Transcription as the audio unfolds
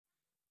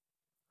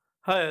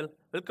Hi all,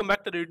 welcome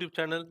back to the YouTube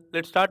channel.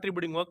 Let's start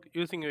rebooting work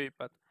using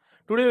UiPath.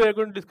 Today we are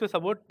going to discuss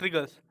about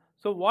triggers.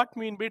 So what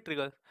mean by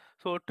triggers?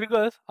 So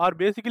triggers are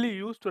basically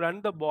used to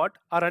run the bot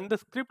or run the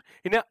script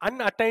in an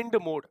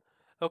unattended mode.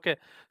 Okay,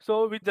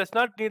 so which does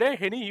not need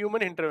any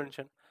human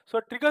intervention. So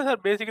triggers are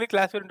basically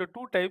classified into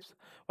two types.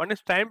 One is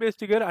time-based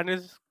trigger and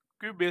is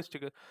queue-based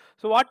trigger.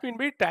 So what mean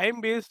by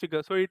time-based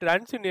trigger? So it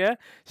runs in a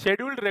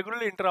scheduled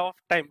regular interval of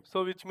time.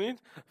 So which means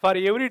for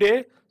every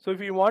day. So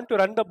if you want to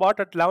run the bot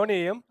at 11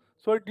 a.m.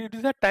 So it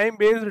is a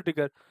time-based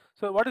trigger.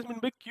 So what is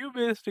meant by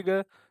queue-based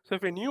trigger? So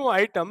if a new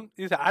item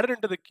is added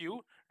into the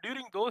queue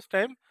during those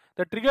time,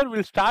 the trigger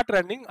will start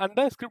running and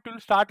the script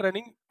will start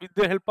running with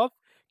the help of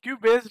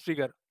queue-based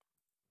trigger.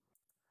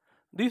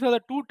 These are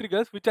the two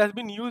triggers which has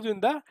been used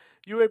in the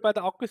UiPath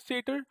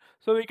Orchestrator.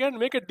 So we can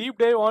make a deep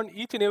dive on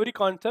each and every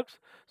concepts.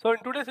 So in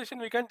today's session,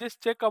 we can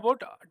just check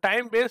about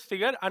time-based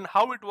trigger and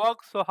how it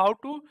works. So how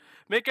to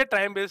make a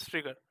time-based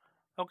trigger.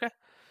 Okay.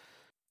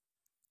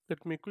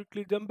 Let me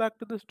quickly jump back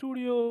to the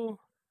studio.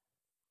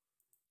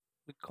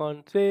 We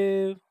can't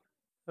save.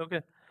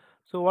 Okay.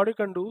 So what you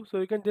can do? So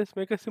you can just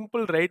make a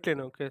simple right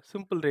line. Okay.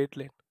 Simple right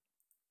line.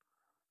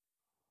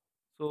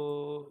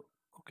 So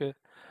okay.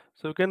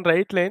 So you can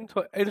write line.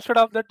 So instead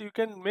of that, you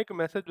can make a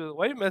message.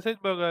 Why message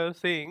bug I was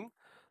saying?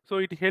 So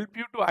it help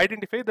you to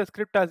identify the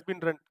script has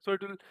been run. So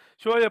it will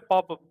show a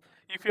pop-up.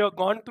 If you have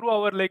gone through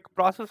our like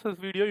processes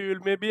video, you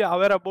will maybe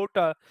aware about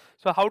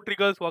so how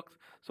triggers works.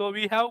 So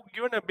we have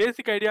given a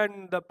basic idea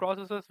in the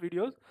processes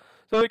videos.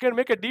 So we can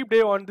make a deep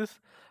dive on this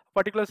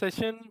particular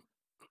session.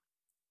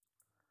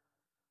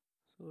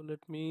 So let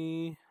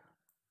me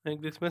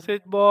make this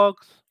message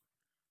box.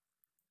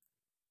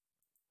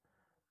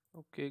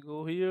 Okay,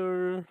 go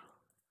here.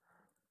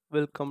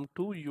 Welcome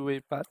to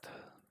UiPath.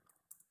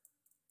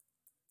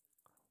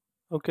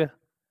 Okay,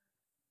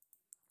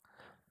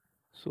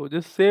 so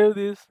just save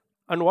this.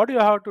 And what you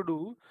have to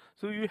do,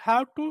 so you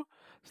have to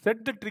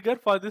set the trigger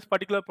for this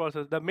particular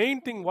process. The main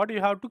thing what you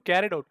have to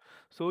carry it out.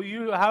 So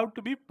you have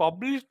to be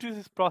published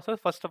this process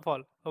first of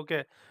all.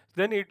 Okay,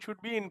 then it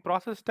should be in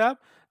process tab.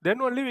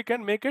 Then only we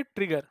can make a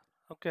trigger.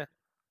 Okay,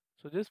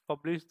 so just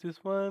publish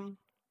this one.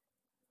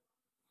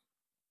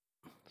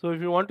 So if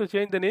you want to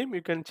change the name,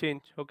 you can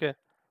change. Okay,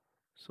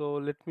 so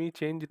let me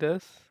change it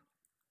as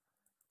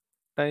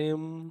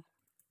time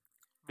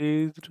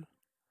based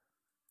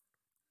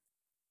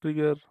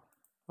trigger.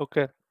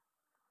 Okay,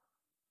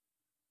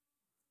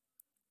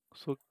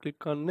 so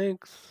click on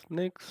next,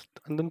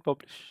 and then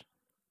publish.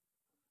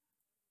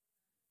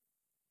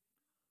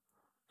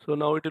 So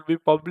now it will be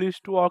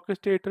published to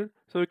Orchestrator.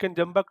 So we can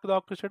jump back to the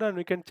Orchestrator and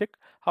we can check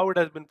how it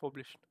has been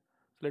published.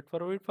 So let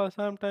for wait for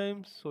some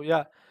time. So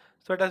yeah,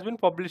 so it has been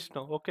published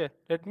now. Okay,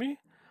 let me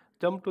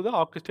jump to the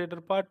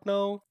Orchestrator part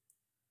now.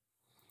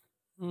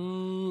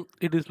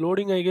 It is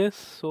loading, I guess.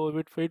 So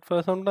wait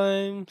for some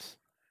times.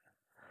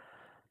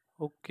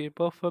 Okay,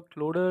 perfect,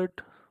 loaded.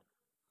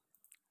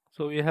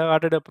 So we have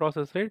added a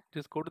process, right?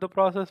 Just go to the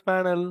process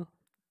panel.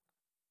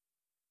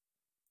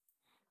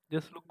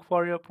 Just look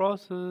for your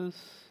process.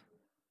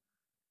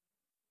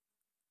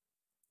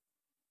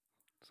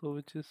 So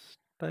which is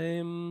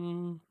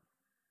time.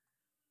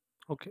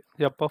 Okay,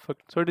 yeah,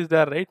 perfect. So it is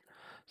there, right?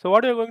 So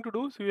what you're going to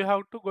do, so you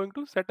have to going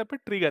to set up a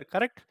trigger,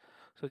 correct?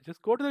 So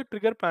just go to the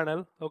trigger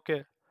panel.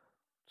 Okay.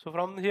 So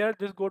from here,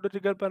 just go to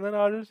trigger panel,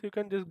 or else you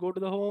can just go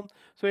to the home.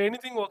 So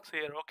anything works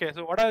here. Okay.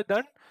 So what I've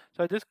done,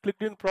 so I just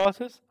clicked in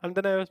process, and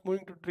then I was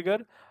moving to trigger,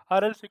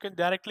 or else you can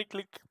directly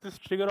click this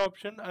trigger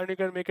option, and you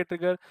can make a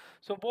trigger.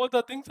 So both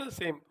the things are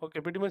same. Okay,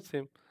 pretty much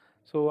same.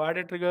 So add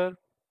a trigger.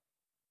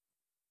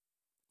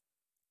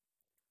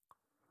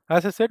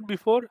 As I said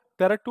before,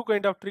 there are two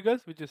kind of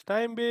triggers, which is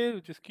time-based,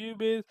 which is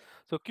queue-based.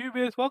 So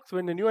queue-based works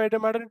when a new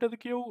item added into the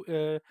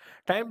queue.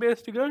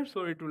 Time-based trigger,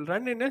 so it will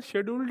run in a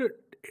scheduled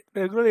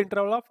regular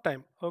interval of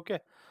time. Okay.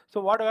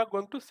 So what we are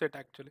going to set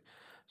actually.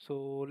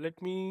 So let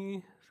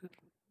me set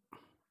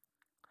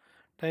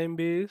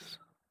time-based,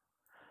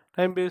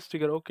 time-based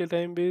trigger. Okay,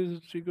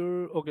 time-based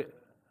trigger. Okay,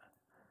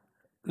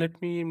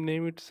 let me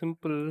name it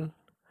simple.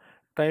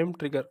 Time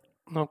trigger.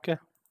 Okay,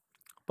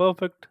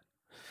 perfect.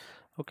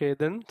 Okay,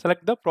 then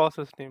select the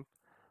process name.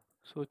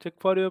 So check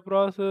for your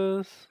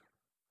process.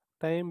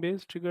 Time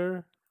based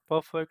trigger,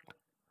 perfect.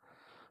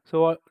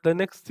 So the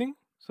next thing,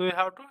 so you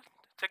have to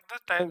check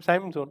the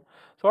time zone.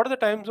 So what are the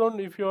time zone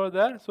if you are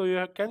there? So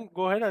you can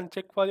go ahead and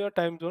check for your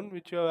time zone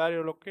which you are where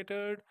you're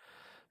located.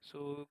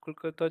 So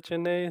Kolkata,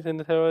 Chennai, and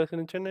the server is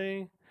in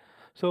Chennai.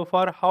 So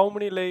for how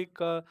many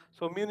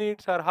so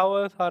minutes or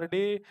hours or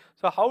day,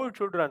 so how it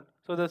should run.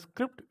 So the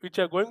script which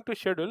you are going to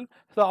schedule,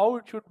 so how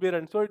it should be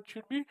run. So it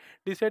should be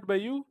decided by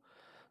you.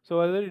 So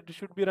whether it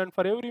should be run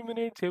for every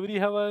minutes,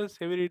 every hours,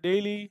 every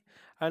daily,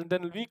 and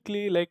then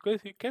weekly.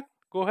 Likewise, you can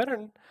go ahead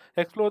and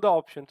explore the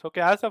options.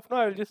 Okay, as of now,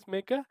 I will just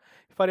make a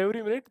for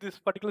every minute this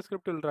particular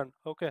script will run.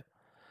 Okay,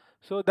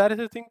 So there is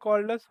a thing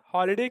called as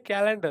holiday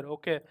calendar.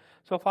 Okay.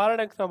 So for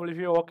an example, if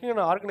you're working in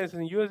an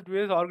organization,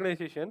 US-based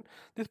organization,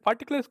 this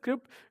particular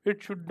script,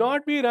 it should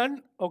not be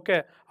run,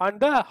 okay, on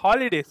the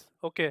holidays.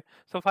 Okay.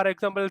 So for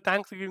example,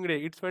 Thanksgiving Day,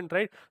 it's went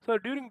right. So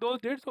during those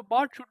dates, so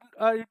bot should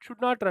it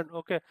should not run.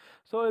 Okay.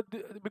 So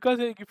because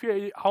if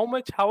you how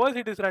much hours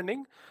it is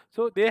running,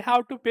 so they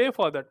have to pay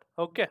for that.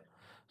 Okay.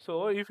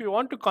 So if you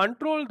want to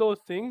control those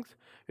things,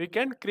 we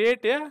can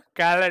create a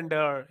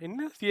calendar in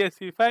a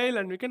CSV file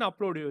and we can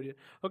upload your.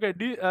 Okay,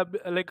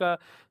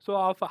 so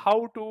of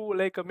how to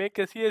make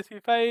a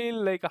CSV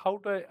file, like how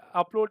to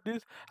upload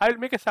this. I will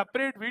make a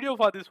separate video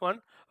for this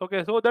one.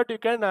 Okay, so that you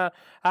can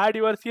add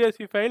your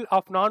CSV file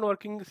of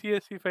non-working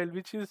CSV file,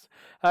 which is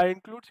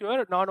includes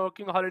your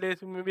non-working holidays,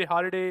 maybe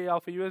holiday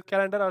of a US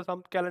calendar or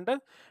some calendar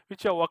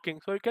which are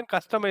working. So you can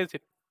customize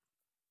it.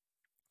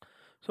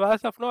 So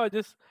as of now, I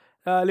just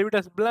leave it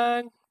as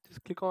blank.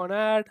 Just click on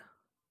add.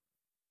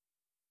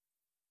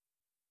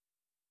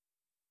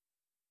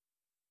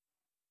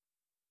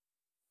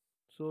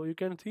 So you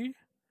can see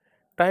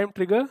time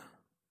trigger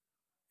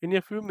in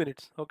a few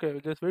minutes. Okay,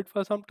 just wait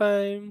for some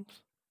time.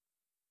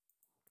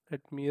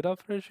 Let me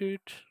refresh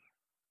it.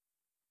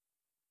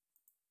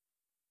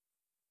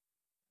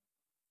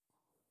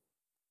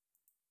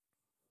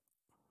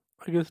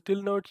 I guess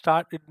still now it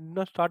did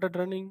not started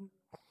running.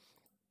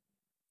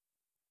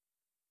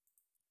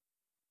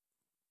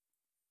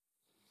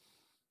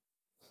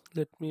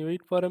 Let me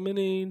wait for a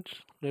minute.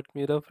 Let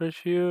me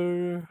refresh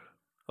here.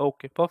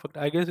 Okay, perfect.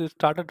 I guess it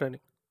started running.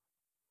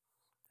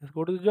 Let's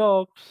go to the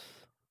jobs.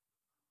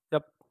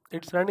 Yep,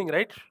 it's running,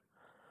 right?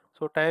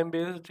 So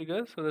time-based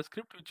trigger. So the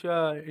script which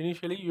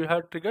initially you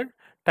have triggered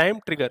time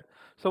trigger.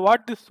 So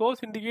what this source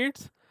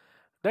indicates,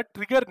 the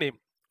trigger name.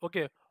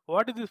 Okay,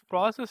 what is this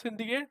process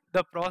indicate?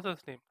 The process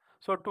name.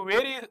 So to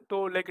vary,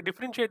 to like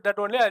differentiate that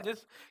only, I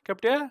just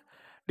kept a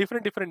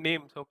different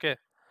names. Okay,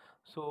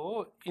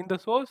 so in the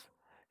source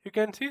you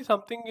can see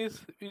something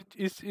it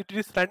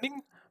is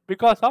running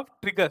because of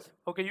triggers.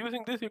 Okay,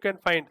 using this you can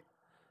find,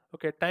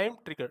 okay, time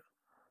trigger.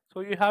 So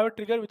you have a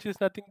trigger which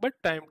is nothing but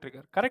time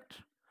trigger, correct?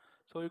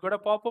 So you got a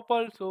pop-up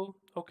also.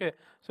 Okay,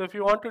 so if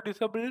you want to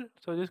disable,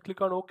 so just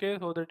click on OK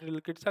so that it will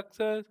get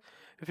success.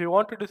 If you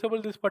want to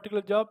disable this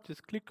particular job,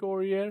 just click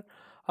over here,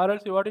 or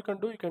else what you can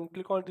do, you can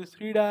click on these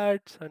three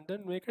dots and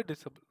then make it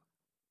disable.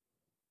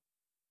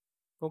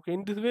 Okay,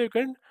 in this way you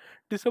can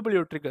disable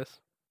your triggers.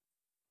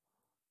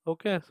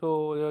 Okay,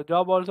 so your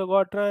job also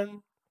got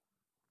run.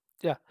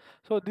 Yeah,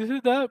 so this is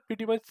the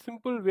pretty much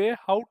simple way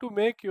how to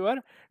make your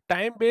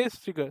time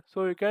based trigger.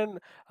 So you can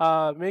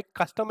make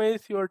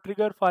customize your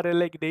trigger for a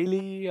like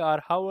daily or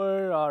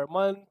hour or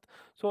month.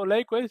 So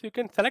likewise you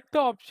can select the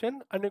option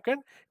and you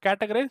can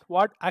categorize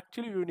what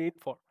actually you need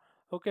for.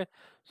 Okay,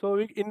 so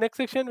in next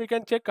section we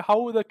can check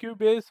how the queue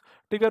based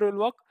trigger will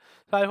work.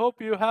 So I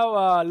hope you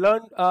have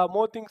learned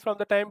more things from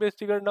the time based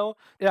trigger now.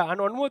 Yeah,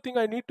 and one more thing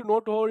I need to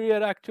note over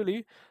here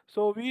actually.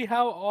 So we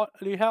have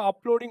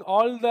uploading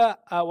all the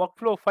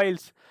workflow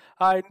files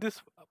in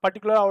this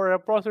particular our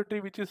repository,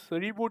 which is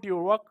reboot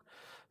your work.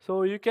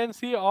 So you can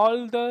see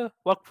all the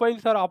work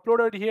files are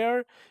uploaded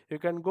here. You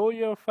can go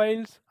your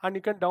files and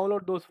you can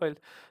download those files.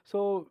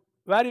 So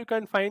where you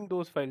can find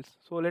those files?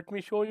 So let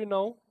me show you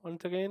now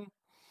once again.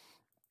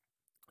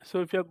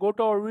 So if you go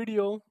to our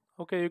video,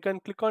 okay, you can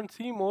click on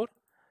see more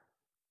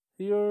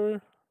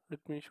here.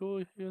 Let me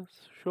show here,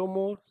 show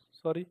more.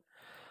 Sorry,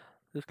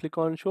 just click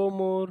on show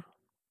more.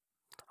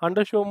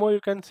 Under show more,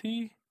 you can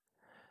see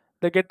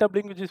the GitHub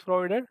link which is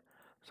provided.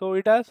 So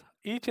it has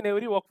each and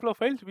every workflow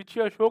files which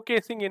you are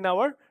showcasing in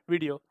our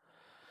video.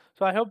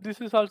 So I hope this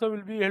is also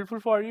will be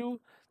helpful for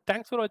you.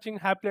 Thanks for watching.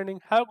 Happy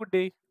learning. Have a good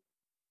day.